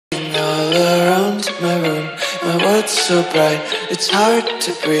my room, my world's so bright, it's hard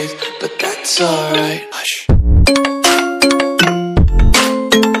to breathe, but that's alright. Hush.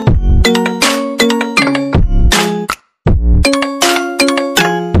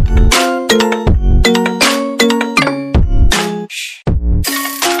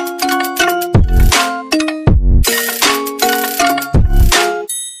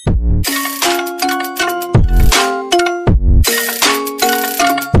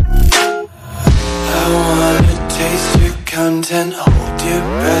 Content, hold your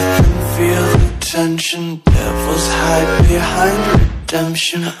breath and feel the tension. Devils hide behind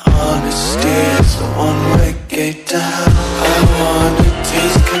redemption. Honesty is a one-way gate to hell. I wanna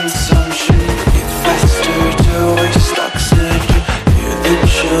taste consumption. Breathe faster to waste oxygen. Hear the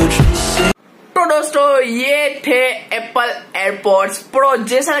children sing. तो दोस्तों ये थे Apple AirPods pro.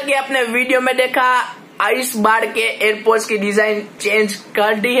 जैसा कि आपने video में देखा, इस बार के एयरपोर्ट्स की डिजाइन चेंज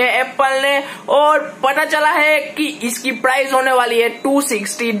कर दी है एप्पल ने, और पता चला है कि इसकी प्राइस होने वाली है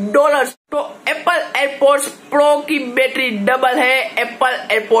 $260। तो एप्पल एयरपोर्ट्स प्रो की बैटरी डबल है एप्पल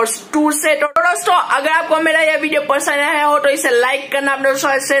एयरपोर्ट्स 2 से। तो दोस्तों अगर आपको मेरा यह वीडियो पसंद आया हो तो इसे लाइक करना, अपने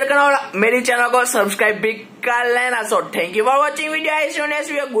दोस्तों से शेयर करना और मेरे चैनल को सब्सक्राइब भी कर लेना। So thank you for watching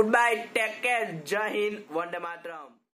video. Good bye, take care, जय हिंद, वंदे मातरम।